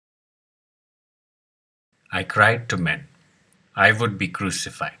I cried to men, I would be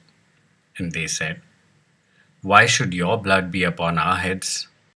crucified. And they said, why should your blood be upon our heads?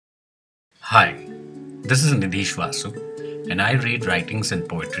 Hi, this is Nidhish Vasu, and I read writings and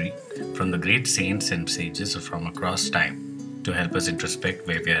poetry from the great saints and sages from across time to help us introspect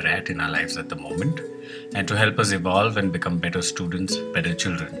where we are at in our lives at the moment and to help us evolve and become better students, better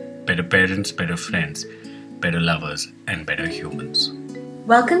children, better parents, better friends, better lovers, and better humans.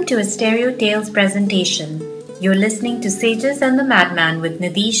 Welcome to a Stereo Tales presentation. You're listening to Sages and the Madman with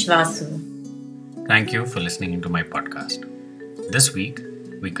Nidhish Vasu. Thank you for listening into my podcast. This week,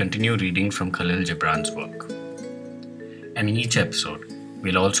 we continue reading from Kahlil Gibran's work. And in each episode,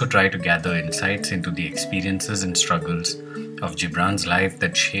 we'll also try to gather insights into the experiences and struggles of Gibran's life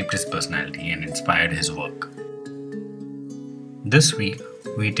that shaped his personality and inspired his work. This week,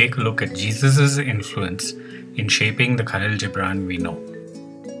 we take a look at Jesus' influence in shaping the Kahlil Gibran we know.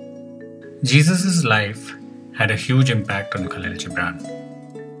 Jesus' life had a huge impact on Kahlil Gibran.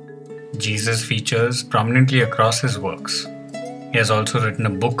 Jesus features prominently across his works. He has also written a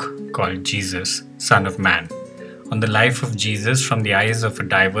book called Jesus, Son of Man, on the life of Jesus from the eyes of a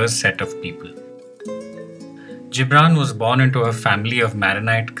diverse set of people. Gibran was born into a family of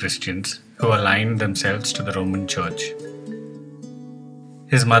Maronite Christians who aligned themselves to the Roman Church.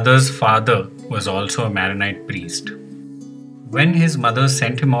 His mother's father was also a Maronite priest. When his mother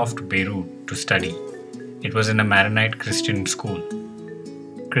sent him off to Beirut to study, it was in a Maronite Christian school.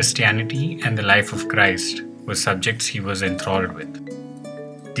 Christianity and the life of Christ were subjects he was enthralled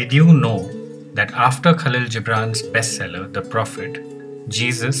with. Did you know that after Kahlil Gibran's bestseller, The Prophet,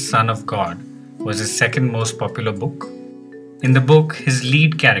 Jesus, Son of God, was his second most popular book? In the book, his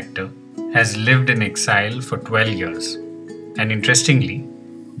lead character has lived in exile for 12 years. And interestingly,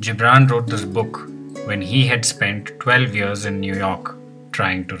 Gibran wrote this book when he had spent 12 years in New York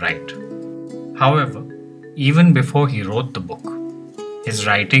trying to write. However, even before he wrote the book, his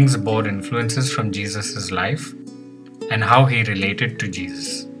writings bore influences from Jesus' life and how he related to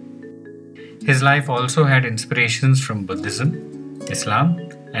Jesus. His life also had inspirations from Buddhism, Islam,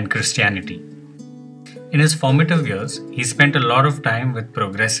 and Christianity. In his formative years, he spent a lot of time with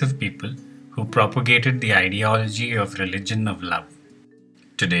progressive people who propagated the ideology of religion of love.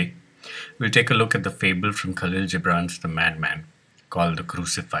 Today, we'll take a look at the fable from Kahlil Gibran's The Madman, called The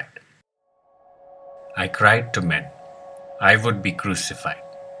Crucified. I cried to men, I would be crucified.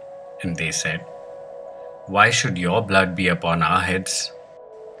 And they said, why should your blood be upon our heads?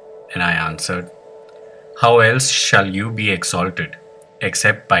 And I answered, how else shall you be exalted,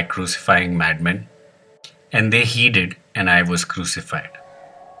 except by crucifying madmen? And they heeded, and I was crucified.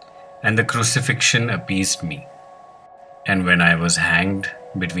 And the crucifixion appeased me. And when I was hanged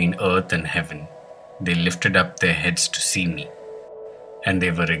between earth and heaven, they lifted up their heads to see me, and they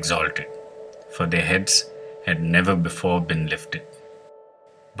were exalted, for their heads had never before been lifted.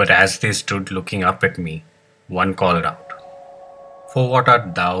 But as they stood looking up at me, one called out, for what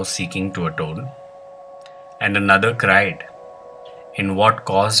art thou seeking to atone? And another cried, in what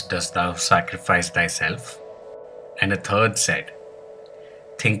cause dost thou sacrifice thyself? And a third said,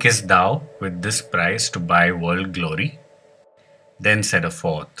 thinkest thou with this price to buy world glory? Then said a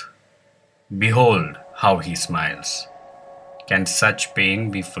fourth, behold how he smiles. Can such pain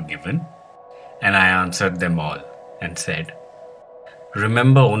be forgiven? And I answered them all and said,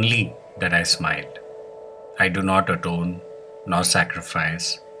 remember only that I smiled. I do not atone, nor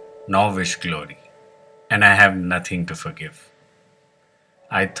sacrifice, nor wish glory, and I have nothing to forgive.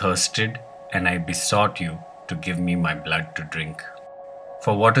 I thirsted, and I besought you to give me my blood to drink.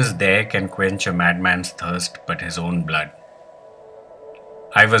 For what is there can quench a madman's thirst but his own blood?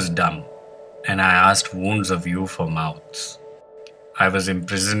 I was dumb, and I asked wounds of you for mouths. I was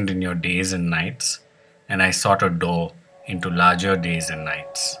imprisoned in your days and nights, and I sought a door into larger days and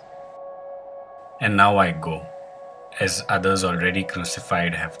nights. And now I go, as others already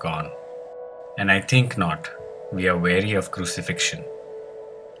crucified have gone. And I think not we are weary of crucifixion,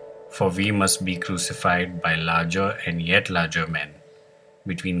 for we must be crucified by larger and yet larger men,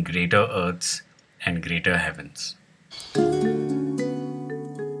 between greater earths and greater heavens.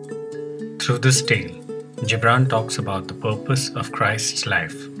 Through this tale, Gibran talks about the purpose of Christ's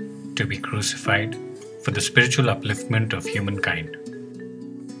life to be crucified for the spiritual upliftment of humankind.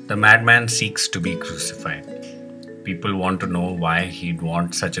 The madman seeks to be crucified. People want to know why he'd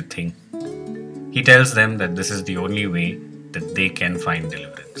want such a thing. He tells them that this is the only way that they can find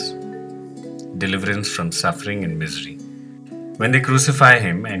deliverance. Deliverance from suffering and misery. When they crucify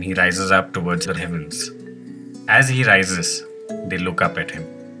him and he rises up towards the heavens, as he rises, they look up at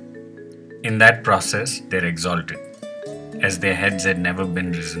him. In that process, they're exalted, as their heads had never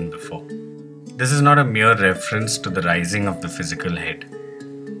been risen before. This is not a mere reference to the rising of the physical head,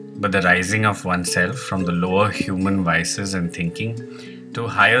 but the rising of oneself from the lower human vices and thinking to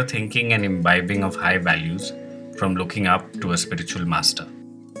higher thinking and imbibing of high values from looking up to a spiritual master.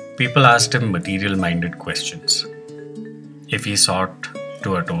 People asked him material-minded questions. If he sought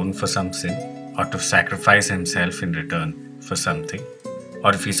to atone for some sin, or to sacrifice himself in return for something,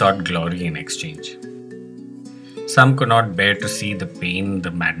 or if he sought glory in exchange. Some could not bear to see the pain the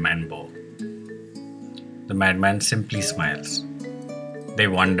madman bore. The madman simply smiles. They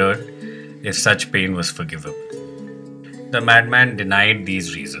wondered if such pain was forgivable. The madman denied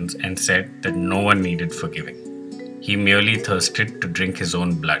these reasons and said that no one needed forgiving. He merely thirsted to drink his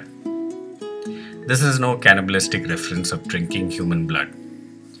own blood. This is no cannibalistic reference of drinking human blood.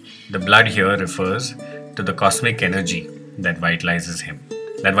 The blood here refers to the cosmic energy that vitalizes him,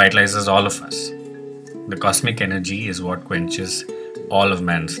 that vitalizes all of us. The cosmic energy is what quenches all of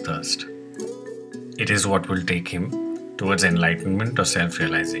man's thirst. It is what will take him towards enlightenment or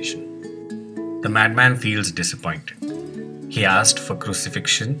self-realization. The madman feels disappointed. He asked for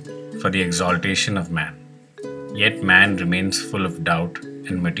crucifixion for the exaltation of man. Yet man remains full of doubt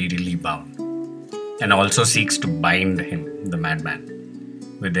and materially bound, and also seeks to bind him, the madman,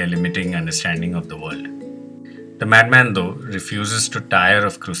 with their limiting understanding of the world. The madman, though, refuses to tire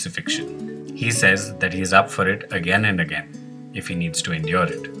of crucifixion. He says that he is up for it again and again if he needs to endure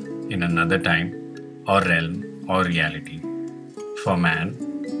it in another time or realm or reality. For man,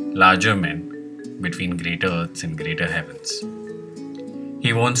 larger men between greater earths and greater heavens.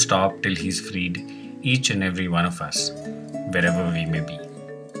 He won't stop till he's freed each and every one of us, wherever we may be.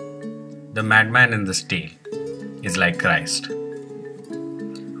 The madman in this tale is like Christ,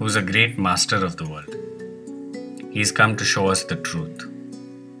 who is a great master of the world. He's come to show us the truth,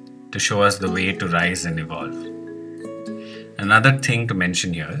 to show us the way to rise and evolve. Another thing to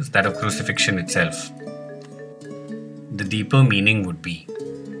mention here is that of crucifixion itself. The deeper meaning would be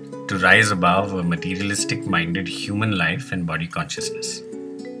to rise above a materialistic-minded human life and body consciousness,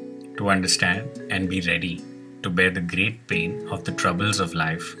 to understand and be ready to bear the great pain of the troubles of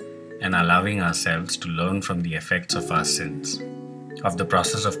life and allowing ourselves to learn from the effects of our sins, of the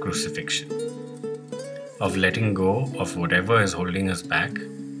process of crucifixion, of letting go of whatever is holding us back,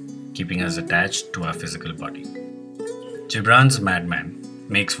 keeping us attached to our physical body. Gibran's Madman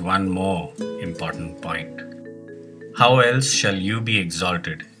makes one more important point. How else shall you be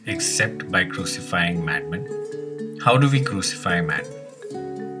exalted except by crucifying madmen? How do we crucify madmen?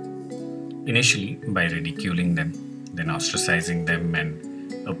 Initially, by ridiculing them, then ostracizing them and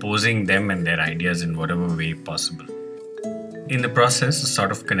opposing them and their ideas in whatever way possible. In the process, a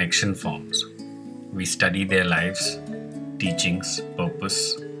sort of connection forms. We study their lives, teachings,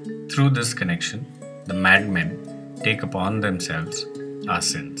 purpose. Through this connection, the madmen take upon themselves our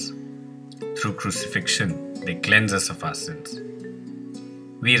sins. Through crucifixion, they cleanse us of our sins.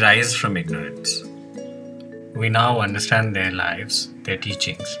 We rise from ignorance. We now understand their lives, their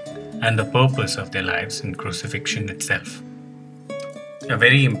teachings, and the purpose of their lives in crucifixion itself. A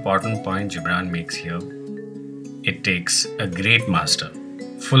very important point Gibran makes here. It takes a great master,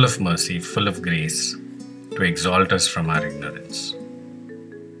 full of mercy, full of grace, to exalt us from our ignorance.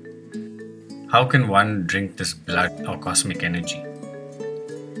 How can one drink this blood or cosmic energy?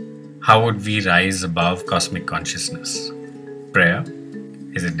 How would we rise above cosmic consciousness? Prayer?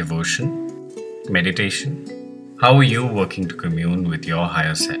 Is it devotion? Meditation? How are you working to commune with your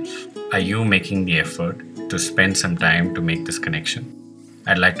higher self? Are you making the effort to spend some time to make this connection?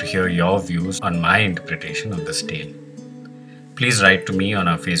 I'd like to hear your views on my interpretation of this tale. Please write to me on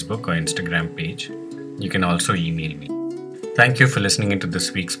our Facebook or Instagram page. You can also email me. Thank you for listening into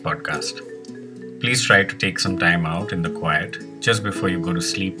this week's podcast. Please try to take some time out in the quiet just before you go to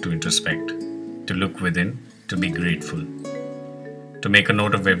sleep to introspect, to look within, to be grateful, to make a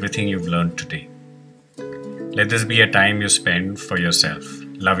note of everything you've learned today. Let this be a time you spend for yourself,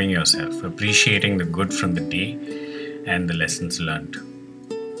 loving yourself, appreciating the good from the day and the lessons learned.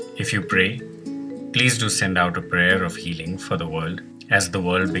 If you pray, please do send out a prayer of healing for the world as the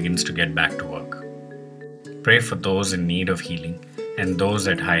world begins to get back to work. Pray for those in need of healing and those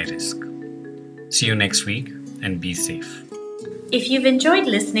at high risk. See you next week and be safe. If you've enjoyed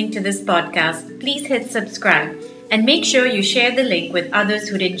listening to this podcast, please hit subscribe and make sure you share the link with others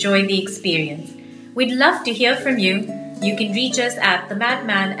who'd enjoy the experience. We'd love to hear from you. You can reach us at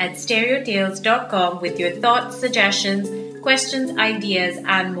themadman@stereotales.com with your thoughts, suggestions, questions, ideas,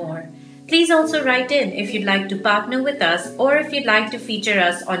 and more. Please also write in if you'd like to partner with us or if you'd like to feature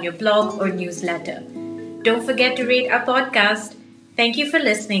us on your blog or newsletter. Don't forget to rate our podcast. Thank you for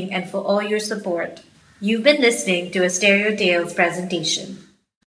listening and for all your support. You've been listening to a Stereo Tales presentation.